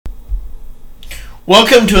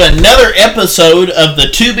Welcome to another episode of the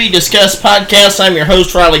To Be Discussed podcast. I'm your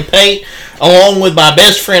host, Riley Pate, along with my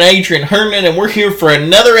best friend, Adrian Herman, and we're here for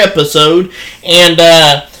another episode. And,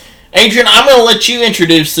 Adrian, I'm going to let you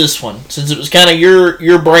introduce this one, since it was kind of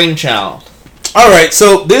your brainchild. Alright,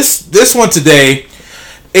 so this one today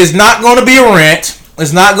is not going to be a rant.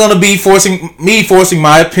 It's not going to be forcing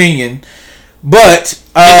my opinion, but...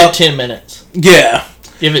 Give it 10 minutes. Yeah.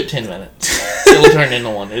 Give it 10 minutes. It'll turn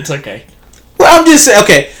into one. It's okay. Well, I'm just saying,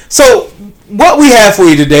 okay, so what we have for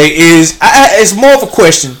you today is, it's more of a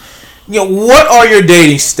question. What are your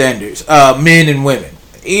dating standards, men and women?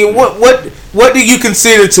 What do you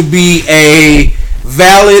consider to be a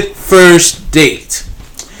valid first date?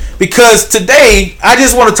 Because today, I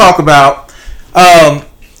just want to talk about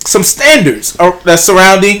some standards that's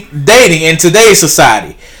surrounding dating in today's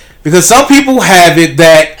society. Because some people have it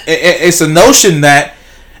that it's a notion that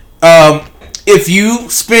if you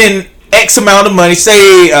spend X amount of money,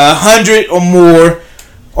 say $100 or more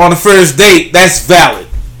on the first date, that's valid.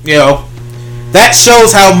 That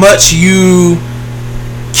shows how much you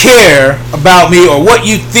care about me or what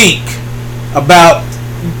you think about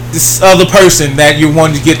this other person that you're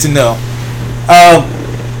wanting to get to know. I,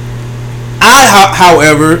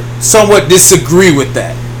 however, somewhat disagree with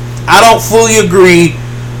that. I don't fully agree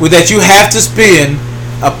with that. You have to spend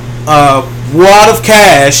a wad of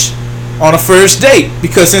cash on a first date,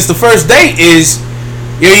 because since the first date is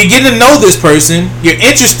you're getting to know this person, you're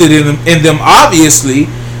interested in them obviously,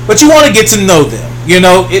 but you want to get to know them. You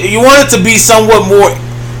want it to be somewhat more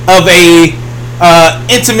of a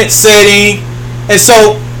intimate setting, and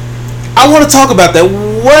so I want to talk about that.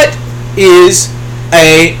 What is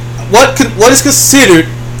considered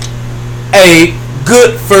a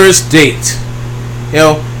good first date?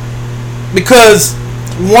 Because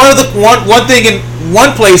one thing in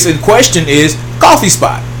one place in question is coffee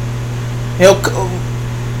spot.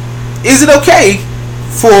 Is it okay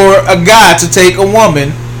for a guy to take a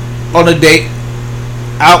woman on a date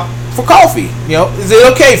out for coffee? Is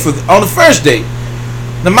it okay on the first date?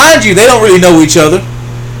 Now, mind you, they don't really know each other.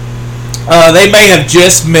 They may have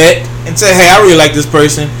just met and say, "Hey, I really like this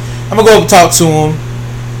person. I'm gonna go up and talk to him,"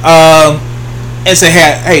 and say,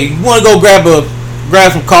 "Hey, you want to go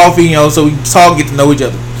grab some coffee, so we can talk, get to know each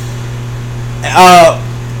other."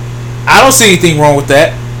 I don't see anything wrong with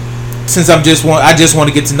that, since I just want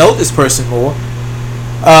to get to know this person more.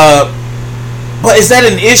 But is that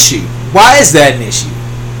an issue? Why is that an issue?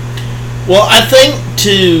 Well, I think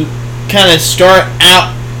to kind of start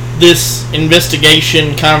out this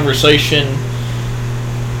investigation, conversation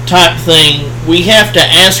type thing, we have to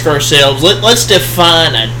ask ourselves, let's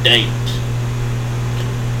define a date.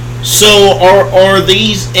 So are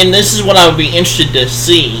these, and this is what I would be interested to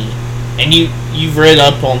see, and you've read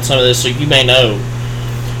up on some of this, so you may know,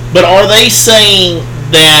 but are they saying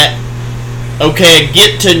that, okay, a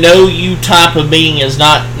get to know you type of meeting is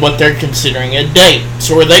not what they're considering a date?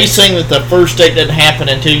 So are they saying that the first date doesn't happen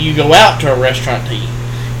until you go out to a restaurant to eat?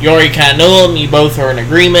 You already kind of know them, you both are in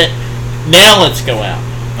agreement, now let's go out.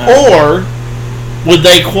 Or would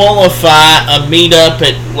they qualify a meetup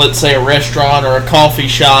at, let's say, a restaurant or a coffee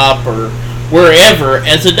shop or wherever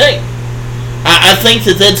as a date? I think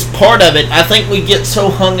that's part of it. I think we get so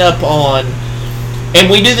hung up on, and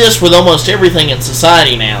we do this with almost everything in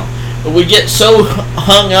society now, but we get so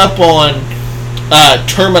hung up on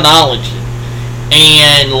terminology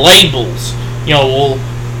and labels. Well,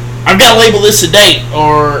 I've got to label this a date,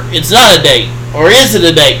 or it's not a date, or is it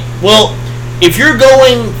a date? Well, if you're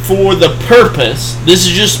going for the purpose, this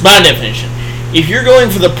is just my definition, if you're going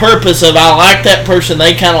for the purpose of, I like that person,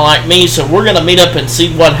 they kind of like me, so we're going to meet up and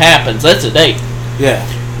see what happens, that's a date. Yeah.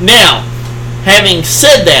 Now, having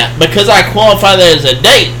said that, because I qualify that as a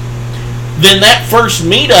date, then that first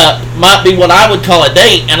meetup might be what I would call a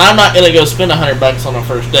date, and I'm not going to go spend $100 on a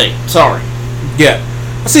first date. Sorry. Yeah.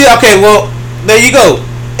 See, okay, well, there you go.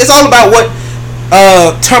 It's all about what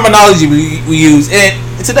terminology we use. And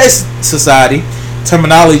in today's society,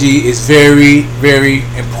 terminology is very, very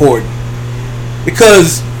important.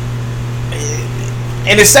 Because,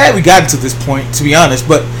 and it's sad we got to this point, to be honest,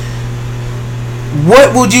 but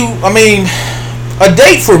a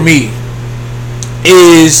date for me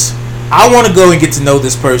is, I want to go and get to know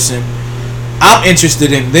this person. I'm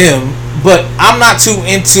interested in them, but I'm not too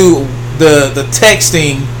into the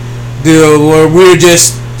texting deal where we're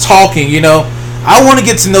just talking, I want to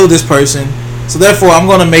get to know this person, so therefore I'm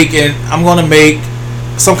going to make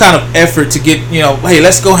some kind of effort to get, hey,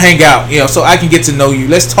 let's go hang out, so I can get to know you.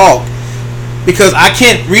 Let's talk. Because I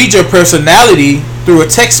can't read your personality through a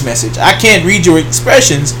text message. I can't read your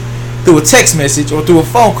expressions through a text message or through a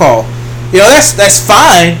phone call. That's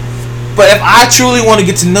fine. But if I truly want to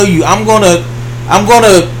get to know you, I'm gonna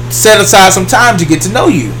set aside some time to get to know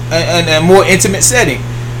you in a more intimate setting.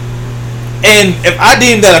 And if I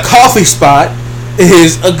deem that a coffee spot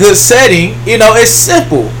is a good setting, it's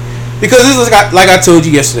simple. Because this is like I told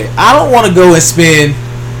you yesterday. I don't want to go and spend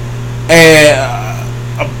a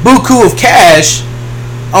buku of cash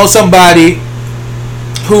on somebody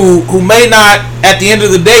who may not, at the end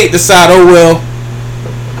of the day, decide, oh well,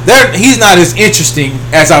 he's not as interesting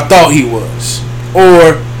as I thought he was,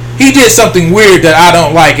 or he did something weird that I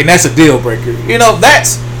don't like, and that's a deal breaker.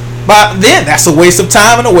 That's a waste of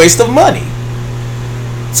time and a waste of money.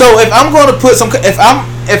 So if I'm going to put if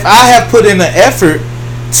I have put in an effort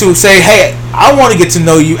to say, hey, I want to get to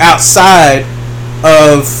know you outside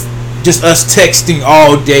of just us texting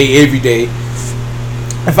all day, every day.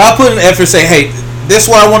 If I put in an effort, say, hey, this is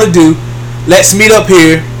what I want to do. Let's meet up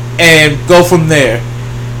here and go from there.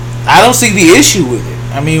 I don't see the issue with it.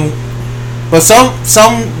 I mean, but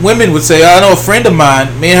some women would say, I know a friend of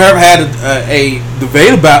mine, me and her had a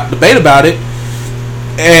debate about it,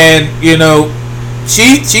 and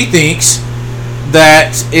she thinks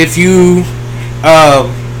that if you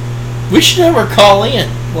we should have her call in,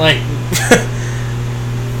 like.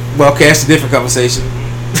 Well, okay, that's a different conversation.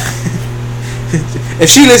 If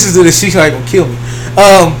she listens to this, she's like gonna kill me.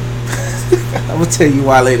 I'm gonna tell you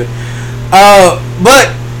why later.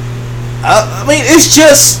 But I mean, it's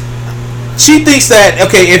just she thinks that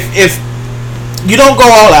okay, if you don't go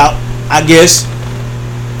all out, I guess,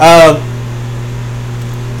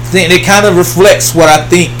 then it kind of reflects what I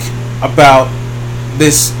think about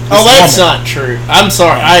this that's woman. not true. I'm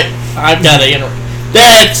sorry. I've got to interrupt.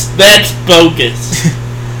 That's bogus.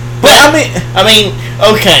 But I mean,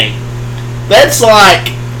 okay. That's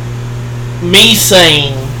like me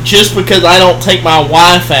saying just because I don't take my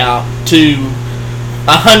wife out to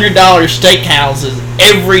 $100 steakhouses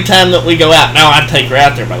every time that we go out. Now I take her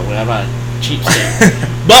out there, by the way. I'm not a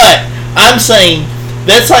cheapskate. But I'm saying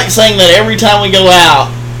that's like saying that every time we go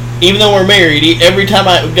out, even though we're married, every time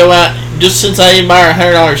I go out, just since I didn't buy her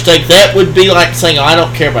 $100 steak, that would be like saying, oh, I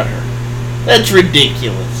don't care about her. That's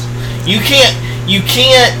ridiculous. You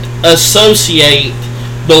can't associate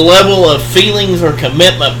the level of feelings or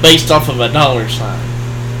commitment based off of a dollar sign.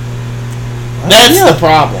 That's the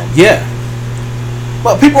problem. Yeah.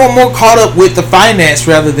 But people are more caught up with the finance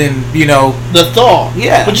rather than, the thought.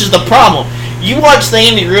 Yeah. Which is the problem. You watch the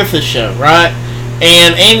Andy Griffith Show, right?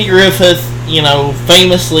 And Andy Griffith,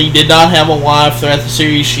 famously did not have a wife throughout the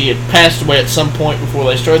series. She had passed away at some point before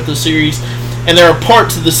they started the series. And there are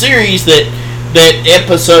parts of the series that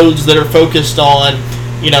episodes that are focused on,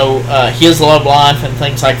 his love life and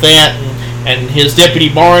things like that, and his deputy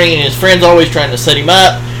Barney and his friends always trying to set him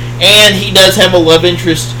up. And he does have a love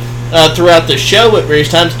interest throughout the show at various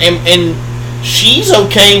times, and she's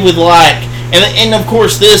okay with and of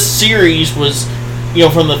course this series was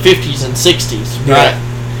from the 50s and 60s, right?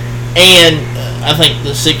 And I think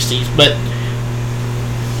the 60s, but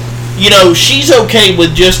she's okay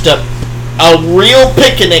with just a real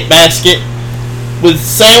picnic basket with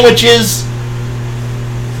sandwiches,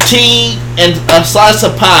 tea, and a slice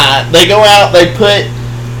of pie. They go out, they put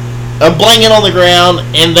a blanket on the ground,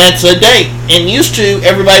 and that's a date. And used to,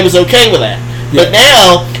 everybody was okay with that. Yeah. But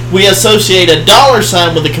now, we associate a dollar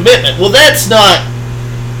sign with a commitment. Well, that's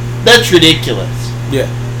ridiculous. Yeah.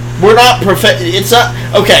 We're not it's not,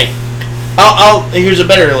 okay, here's a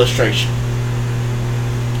better illustration.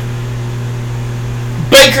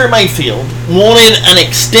 Baker Mayfield wanted an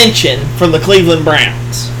extension from the Cleveland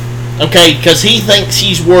Browns. Okay, because he thinks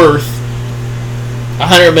he's worth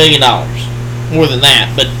 $100 million. More than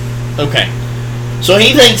that, but okay. So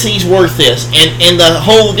he thinks he's worth this. And the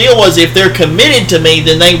whole deal was, if they're committed to me,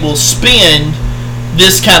 then they will spend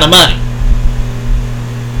this kind of money.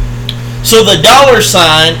 So the dollar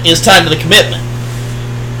sign is tied to the commitment.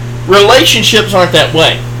 Relationships aren't that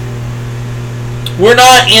way. We're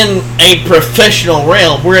not in a professional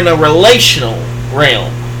realm. We're in a relational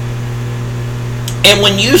realm. And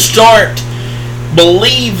when you start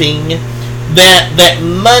believing that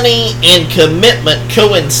money and commitment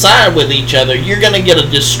coincide with each other, you're going to get a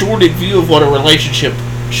distorted view of what a relationship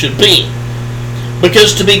should be.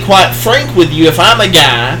 Because to be quite frank with you, if I'm a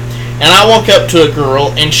guy and I walk up to a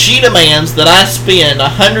girl and she demands that I spend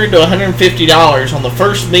 $100 to $150 on the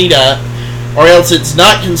first meetup, or else it's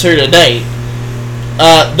not considered a date,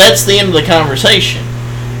 that's the end of the conversation.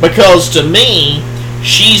 Because to me,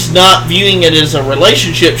 she's not viewing it as a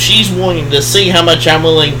relationship. She's wanting to see how much I'm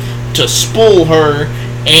willing to spoil her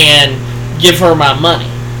and give her my money.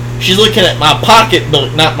 She's looking at my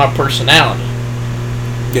pocketbook, not my personality.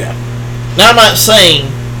 Yeah. Now, I'm not saying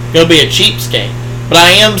go be a cheapskate, But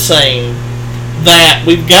I am saying that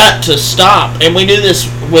we've got to stop, and we do this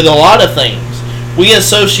with a lot of things. We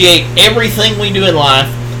associate everything we do in life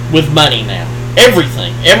with money now.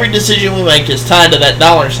 Everything. Every decision we make is tied to that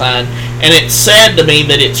dollar sign, and it's sad to me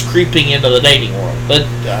that it's creeping into the dating world. But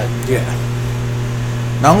yeah.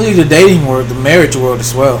 Not only the dating world, the marriage world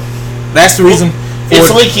as well. That's the reason.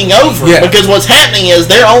 It's leaking over because what's happening is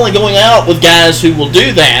they're only going out with guys who will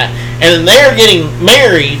do that, and then they're getting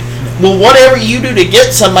married. Well, whatever you do to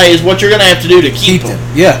get somebody is what you're going to have to do to keep them.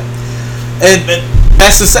 Yeah, and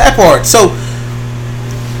that's the sad part. So,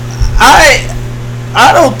 I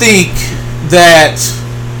don't think that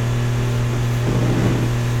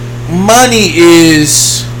money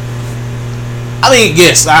is. I mean,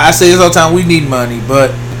 yes, I say this all the time. We need money,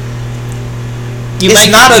 but you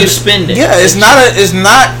spend it. Yeah, it's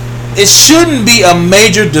not. It shouldn't be a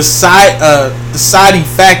major deciding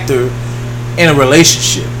factor in a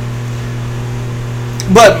relationship.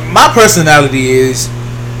 But my personality is,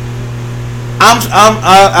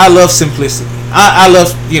 I love simplicity. I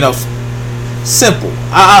love simple.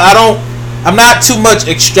 I'm not too much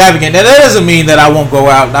extravagant. Now that doesn't mean that I won't go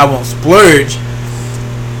out and I won't splurge.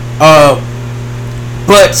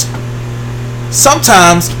 But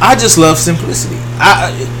sometimes I just love simplicity.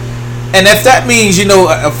 And if that means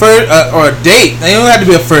a first or a date, it don't have to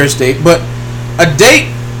be a first date, but a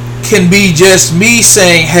date can be just me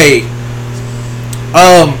saying, hey,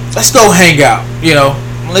 let's go hang out.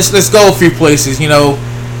 Let's go a few places.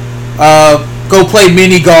 Go play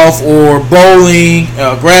mini golf or bowling.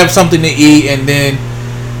 Grab something to eat, and then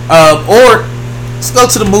or let's go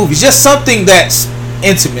to the movies. Just something that's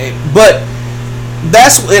intimate, but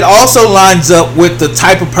it also lines up with the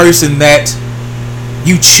type of person that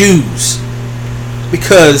you choose.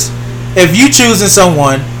 Because if you choosing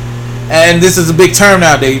someone, and this is a big term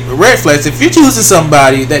nowadays, red flags, if you're choosing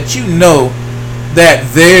somebody that you know that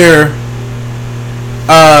they're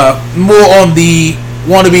more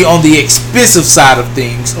want to be on the expensive side of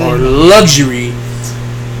things, or luxury,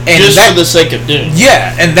 and just for the sake of doing it.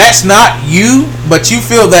 Yeah, and that's not you, but you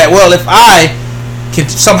feel that, well, if I can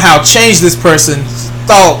somehow change this person's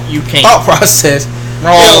thought process,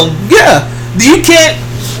 wrong. Yeah, we can't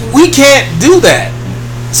do that.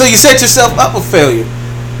 So you set yourself up for failure.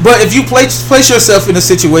 But if you place yourself in a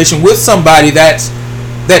situation with somebody that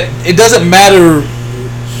it doesn't matter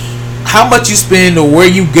how much you spend or where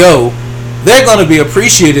you go, they're going to be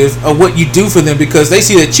appreciative of what you do for them, because they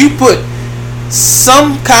see that you put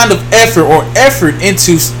some kind of effort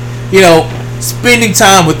into spending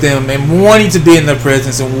time with them and wanting to be in their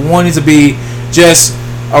presence and wanting to be just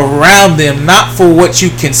around them, not for what you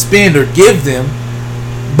can spend or give them,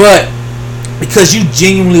 but because you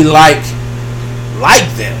genuinely like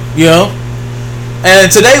them,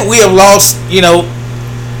 And today we have lost,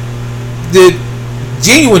 the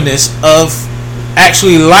genuineness of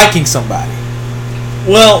actually liking somebody.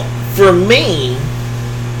 Well, for me,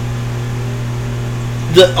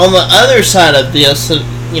 on the other side of this,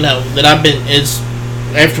 that I've been is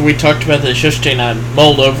after we talked about this yesterday and I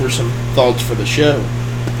mulled over some thoughts for the show,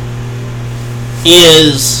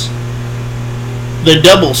 is the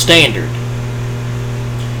double standard.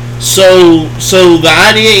 So the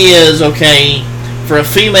idea is, okay, for a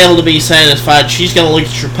female to be satisfied, she's going to look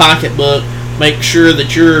at your pocketbook, make sure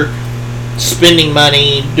that you're spending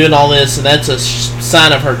money, doing all this, and that's a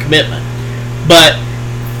sign of her commitment. But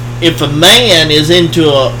if a man is into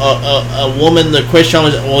a woman, the question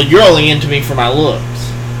is, well, you're only into me for my looks.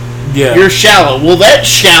 Yeah. You're shallow. Well, that's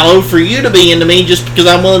shallow for you to be into me just because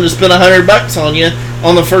I'm willing to spend $100 on you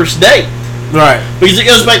on the first date. Right. Because it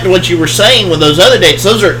goes back to what you were saying with those other dates.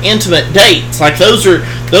 Those are intimate dates. Like those are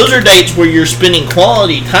dates where you're spending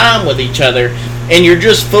quality time with each other and you're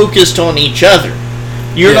just focused on each other.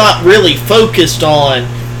 You're not really focused on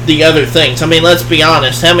the other things. I mean, let's be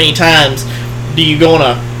honest. How many times do you go on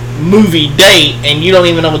a movie date and you don't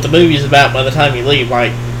even know what the movie is about by the time you leave?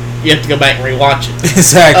 Like, you have to go back and rewatch it.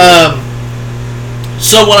 Exactly.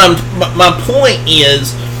 So my point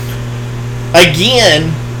is,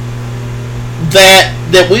 again,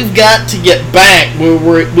 that we've got to get back where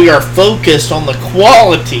we are focused on the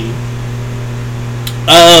quality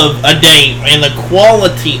of a date and the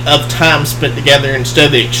quality of time spent together instead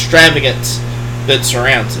of the extravagance that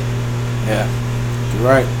surrounds it. Yeah, you're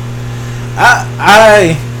right.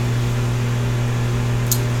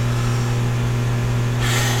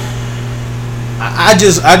 I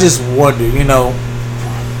just wonder,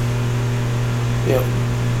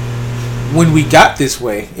 when we got this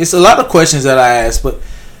way, it's a lot of questions that I ask, but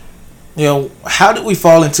how did we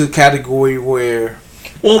fall into a category where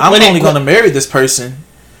I'm only going to marry this person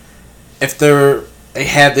if they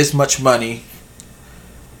have this much money,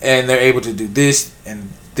 and they're able to do this and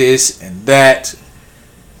that,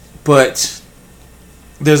 but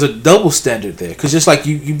there's a double standard there. Because just like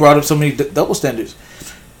you brought up so many double standards.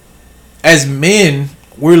 As men,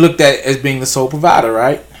 we're looked at as being the sole provider,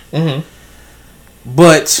 right? Mm-hmm.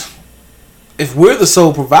 But if we're the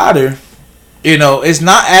sole provider, it's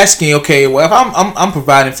not asking, okay, well, if I'm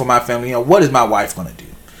providing for my family, what is my wife going to do?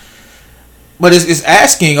 But it's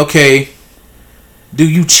asking, okay, do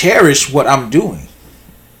you cherish what I'm doing?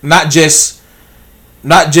 Not just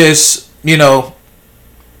you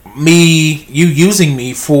using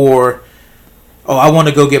me for, oh, I want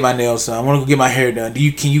to go get my nails done, I want to go get my hair done.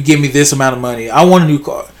 Can you give me this amount of money? I want a new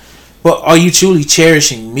car. But are you truly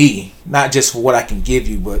cherishing me, not just for what I can give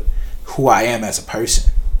you, but who I am as a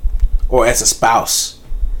person or as a spouse?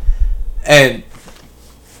 And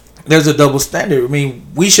there's a double standard. I mean,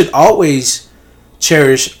 we should always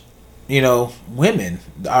cherish, women,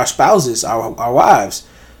 our spouses, our wives,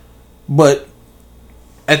 but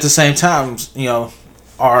at the same time,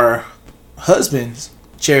 our husbands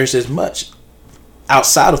cherish as much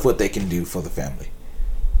outside of what they can do for the family.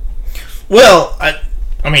 Well,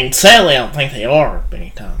 I mean, sadly, I don't think they are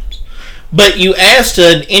many times. But you asked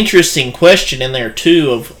an interesting question in there,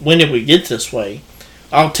 too, of when did we get this way?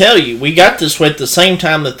 I'll tell you, we got this way at the same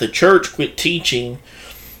time that the church quit teaching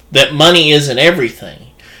that money isn't everything.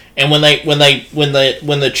 And when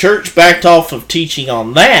the church backed off of teaching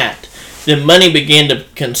on that, then money began to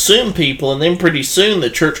consume people, and then pretty soon the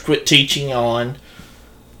church quit teaching on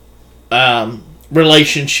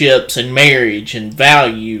relationships and marriage and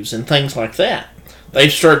values and things like that. They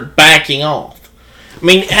started backing off. I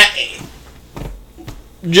mean,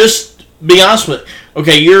 just be honest with.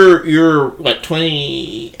 Okay, you're what,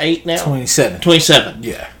 28 now? 27. 27.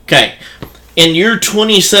 Yeah. Okay. In your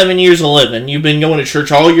 27 years of living, you've been going to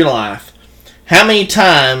church all your life. How many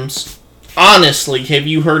times, honestly, have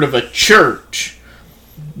you heard of a church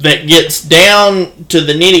that gets down to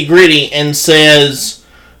the nitty gritty and says,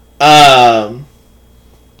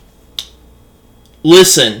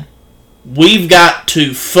 listen, we've got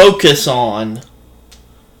to focus on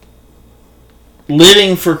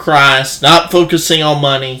living for Christ, not focusing on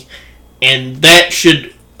money, and that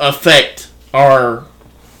should affect our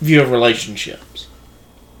view of relationships?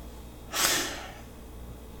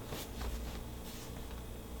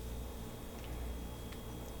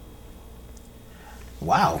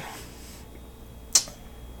 Wow.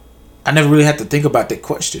 I never really had to think about that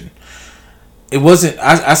question. It wasn't,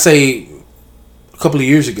 I say, a couple of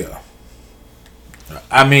years ago.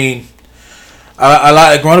 I mean,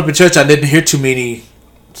 growing up in church, I didn't hear too many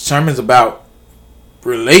sermons about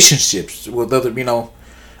relationships with other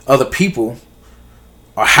people,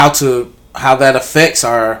 or how that affects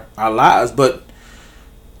our lives. But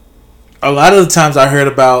a lot of the times I heard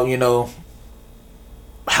about,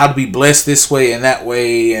 how to be blessed this way and that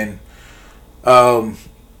way, and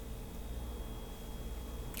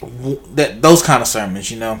those kind of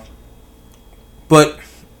sermons, but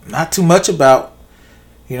not too much about,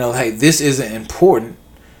 hey, this isn't important,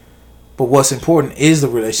 but what's important is the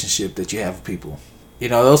relationship that you have with people,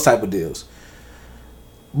 those type of deals.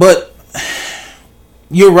 But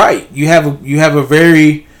you're right. You have a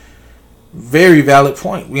very, very valid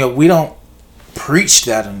point. We don't preach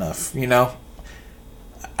that enough.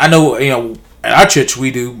 I know, at our church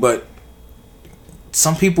we do, but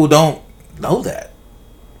some people don't know that.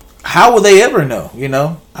 How will they ever know?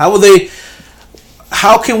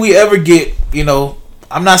 How can we ever get,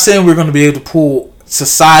 I'm not saying we're going to be able to pull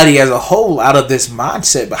society as a whole out of this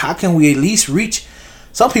mindset, but how can we at least reach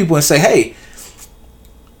some people and say, hey,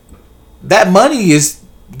 that money is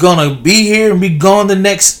going to be here and be gone the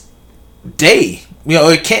next day.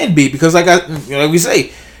 It can be, because like we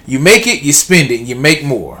say, you make it, you spend it, and you make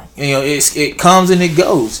more. It comes and it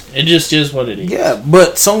goes. It just is what it is. Yeah,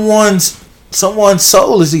 but someone's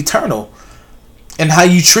soul is eternal, and how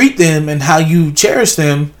you treat them and how you cherish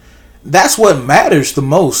them, that's what matters the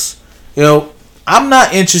most. I'm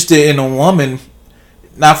not interested in a woman,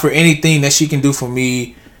 not for anything that she can do for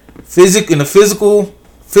me, in a physical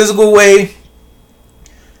way,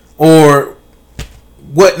 or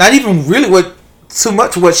what. Not even really what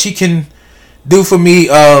she can do for me,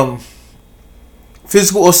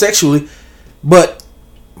 physical or sexually, but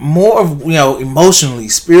more of, emotionally,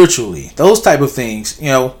 spiritually, those type of things.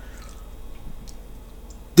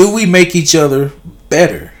 Do we make each other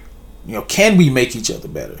better? Can we make each other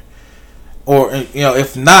better? Or,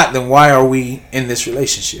 if not, then why are we in this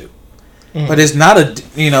relationship? Mm. But it's not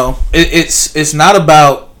it's not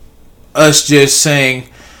about us just saying,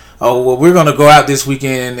 oh, well, we're going to go out this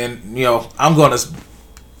weekend and, I'm going to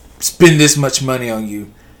spend this much money on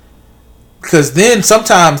you. Because then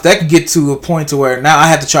sometimes that can get to a point to where now I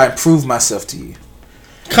have to try and prove myself to you.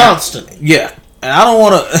 Constantly. Yeah. And I don't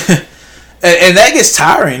want to... and that gets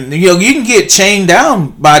tiring. You know, you can get chained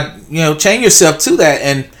down by, chain yourself to that,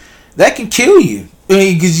 and that can kill you. I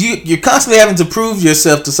mean, because you're constantly having to prove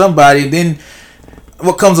yourself to somebody, and then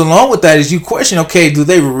what comes along with that is you question, okay, do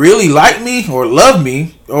they really like me or love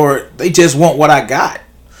me, or they just want what I got?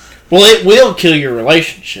 Well, it will kill your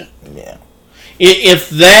relationship. Yeah. If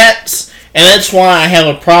that's... And that's why I have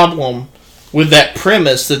a problem with that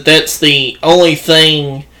premise, that's the only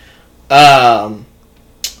thing that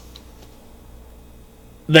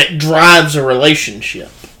drives a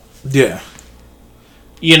relationship. Yeah.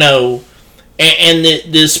 And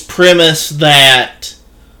this premise that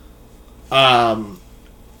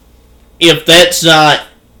if that's not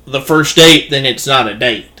the first date, then it's not a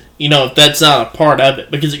date. If that's not a part of it.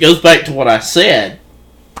 Because it goes back to what I said,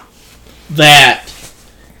 that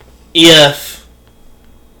if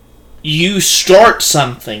you start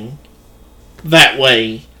something that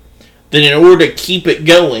way, then in order to keep it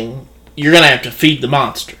going, you're going to have to feed the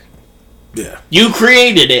monster. Yeah. You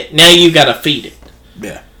created it, now you got to feed it.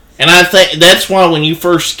 Yeah. And I think that's why when you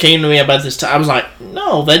first came to me about this, I was like,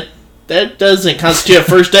 no, that doesn't constitute a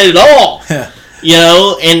first date at all.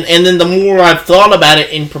 And then the more I've thought about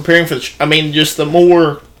it in preparing for just the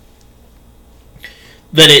more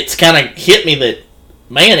that it's kind of hit me that,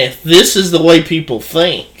 man, if this is the way people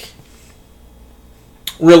think,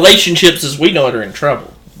 relationships as we know it are in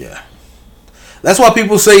trouble. Yeah. That's why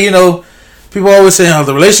people say, people always say,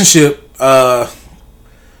 the relationship,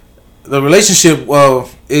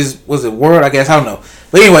 was it word? I guess, I don't know.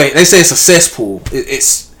 But anyway, they say it's a cesspool.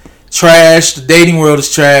 It's trash. The dating world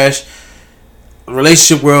is trash. The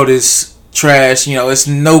relationship world is trash. It's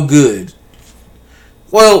no good.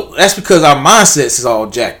 Well, that's because our mindsets is all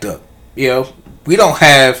jacked up. We don't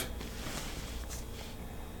have...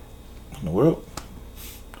 in the world?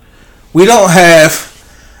 We don't have...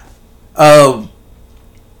 I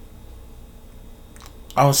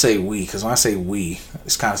don't say we, because when I say we,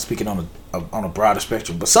 it's kind of speaking on a broader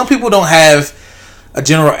spectrum. But some people don't have a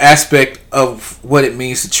general aspect of what it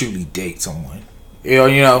means to truly date someone,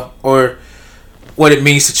 or what it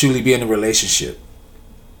means to truly be in a relationship.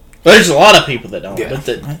 There's a lot of people that don't. Yeah.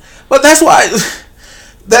 But that's why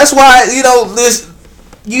this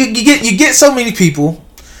you get so many people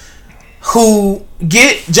who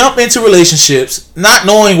jump into relationships not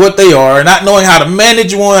knowing what they are, not knowing how to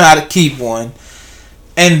manage one, how to keep one,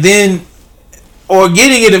 and then or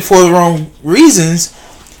getting it for the wrong reasons,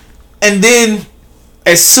 and then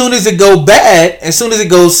as soon as it go bad, as soon as it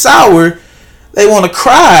goes sour, they want to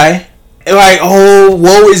cry like, oh,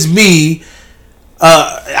 woe is me.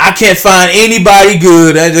 I can't find anybody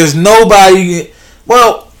good. There's nobody.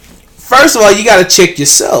 Well, first of all, you got to check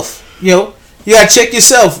yourself. You got to check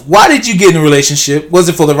yourself. Why did you get in a relationship? Was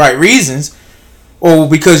it for the right reasons, or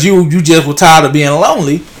because you just were tired of being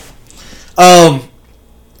lonely?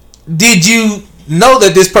 Did you know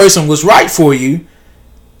that this person was right for you?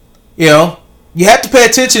 You have to pay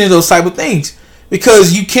attention to those type of things,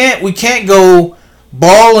 because we can't go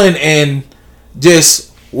bawling and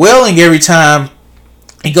just wailing every time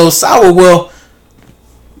it goes sour. Well,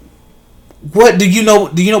 what do you know?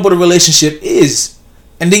 Do you know what a relationship is?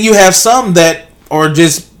 And then you have some that are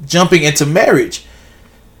just jumping into marriage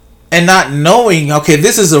and not knowing, okay,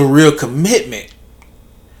 this is a real commitment.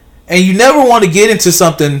 And you never want to get into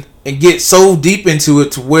something and get so deep into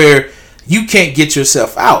it to where you can't get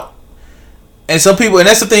yourself out. And some people, and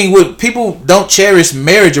that's the thing with people, don't cherish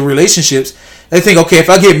marriage or relationships. They think, okay, if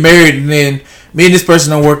I get married and then me and this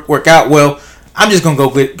person don't work out, well, I'm just gonna go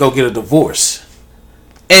get a divorce.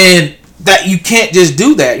 And that you can't just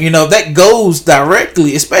do that. That goes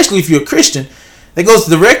directly, especially if you're a Christian, that goes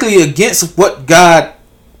directly against what God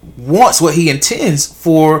wants, what He intends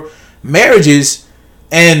for marriages.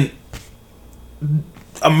 And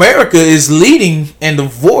America is leading in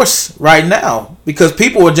divorce right now because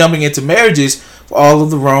people are jumping into marriages for all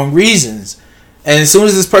of the wrong reasons. And as soon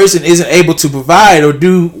as this person isn't able to provide or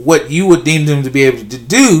do what you would deem them to be able to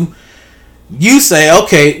do, you say,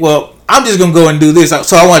 okay, well, I'm just going to go and do this,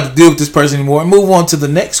 so I don't want to deal with this person anymore, and move on to the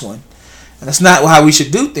next one. And that's not how we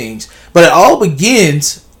should do things. But it all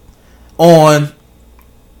begins on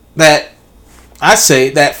that, I say,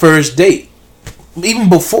 that first date. Even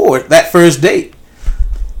before that first date.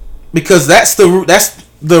 Because that's the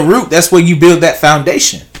root. That's where you build that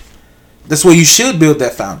foundation. That's where you should build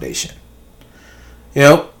that foundation.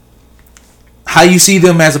 How you see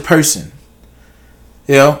them as a person.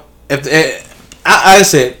 If I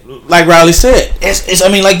said, like Riley said,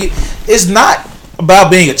 it's not about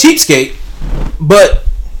being a cheapskate, but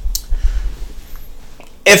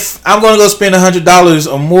if I'm going to go spend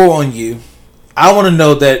 $100 or more on you, I want to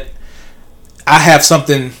know that I have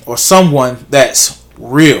something or someone that's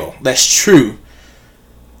real, that's true,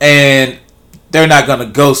 and they're not going to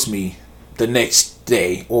ghost me the next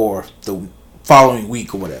day or the following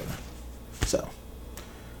week or whatever. So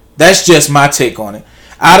that's just my take on it.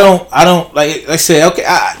 I don't like I say, okay,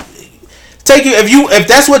 take it if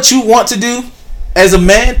that's what you want to do as a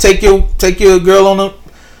man, take your girl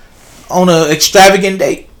on a extravagant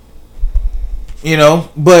date.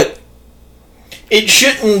 But it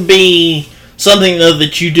shouldn't be something though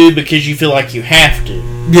that you do because you feel like you have to.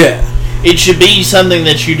 Yeah. It should be something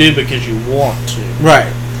that you do because you want to. Right.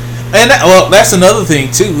 And that's another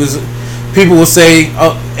thing too, is people will say,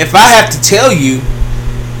 oh, if I have to tell you,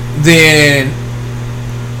 then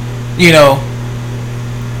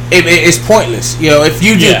it's pointless. If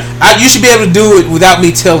you do, you should be able to do it without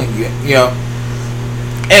me telling you.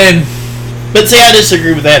 But see, I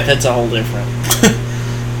disagree with that. That's a whole different.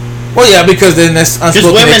 Well, yeah, because then that's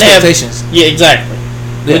unspoken expectations. Yeah, exactly.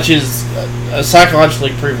 Yeah. Which is a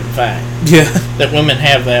psychologically proven fact. Yeah. That women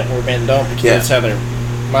have that where men don't, because that's how their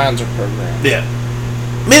minds are programmed. Yeah.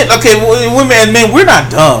 Men, women and men, we're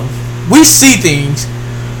not dumb. We see things,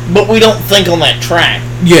 but we don't think on that track.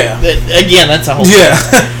 Yeah. Again, that's a whole thing.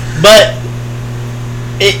 But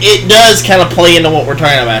it does kind of play into what we're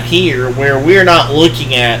talking about here, where we're not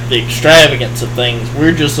looking at the extravagance of things.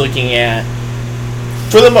 We're just looking at,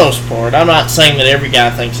 for the most part, I'm not saying that every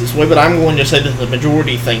guy thinks this way, but I'm going to say that the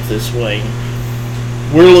majority think this way.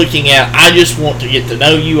 We're looking at, I just want to get to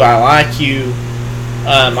know you, I like you,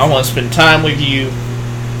 I want to spend time with you,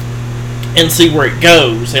 and see where it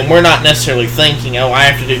goes. And we're not necessarily thinking, oh, I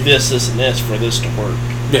have to do this, this, and this for this to work.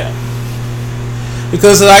 Yeah.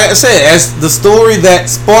 Because, like I said, as the story that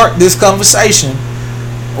sparked this conversation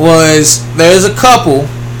was, there's a couple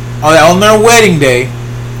on their wedding day.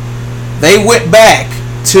 They went back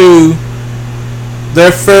to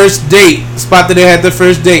their first date, the spot that they had their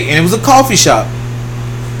first date, and it was a coffee shop.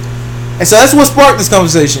 And so that's what sparked this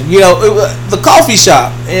conversation. It was the coffee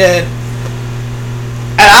shop, and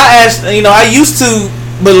I asked, I used to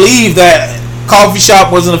believe that coffee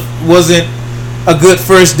shop wasn't a good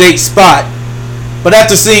first date spot. But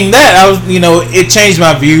after seeing that, I was, it changed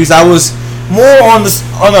my views. I was more on the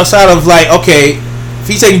side of like, okay, if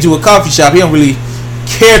he's taking you to a coffee shop, he don't really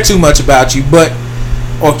care too much about you,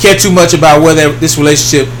 or care too much about where this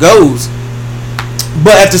relationship goes.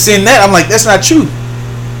 But after seeing that, I'm like, that's not true.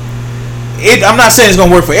 I'm not saying it's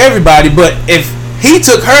gonna work for everybody, but if he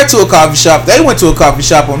took her to a coffee shop, they went to a coffee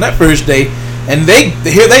shop on that first date, and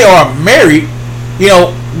here they are married.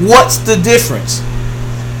 What's the difference?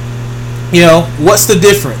 What's the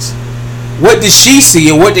difference? What did she see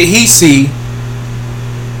or what did he see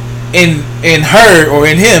in her or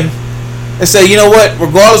in him, and say, you know what,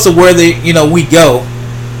 regardless of where we go,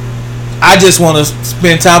 I just want to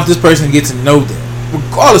spend time with this person and get to know them,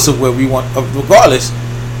 regardless of where we want, regardless,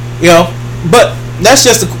 but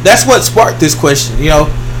that's what sparked this question.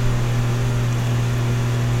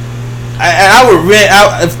 I would rent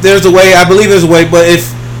out if there's a way. I believe there's a way, but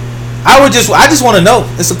if I just want to know.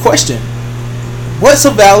 It's a question. What's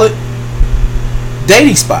a valid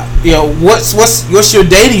dating spot? What's your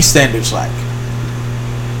dating standards like?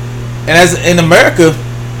 And as in America,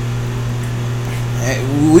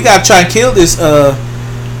 we gotta try and kill this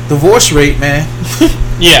divorce rate, man.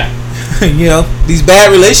 Yeah. These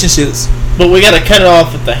bad relationships. But we gotta cut it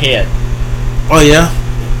off at the head. Oh yeah.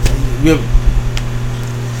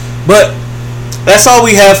 But that's all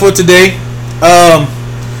we have for today.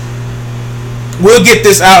 We'll get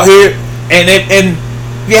this out here, and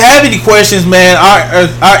if you have any questions, man,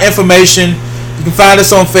 our information, you can find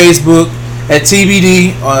us on Facebook at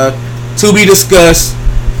TBD, to be discussed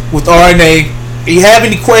with RNA. If you have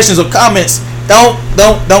any questions or comments,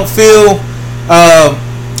 don't feel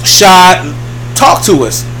shy. Talk to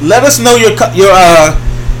us. Let us know your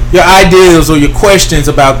ideas or your questions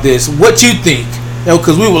about this. What you think,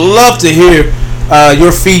 because we would love to hear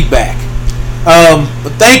your feedback.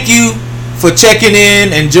 But thank you for checking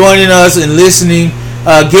in and joining us and listening.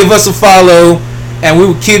 Give us a follow, and we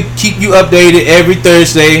will keep you updated every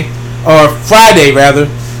Thursday or Friday rather.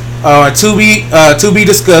 To be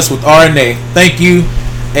discussed with RNA. Thank you,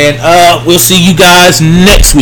 and we'll see you guys next week.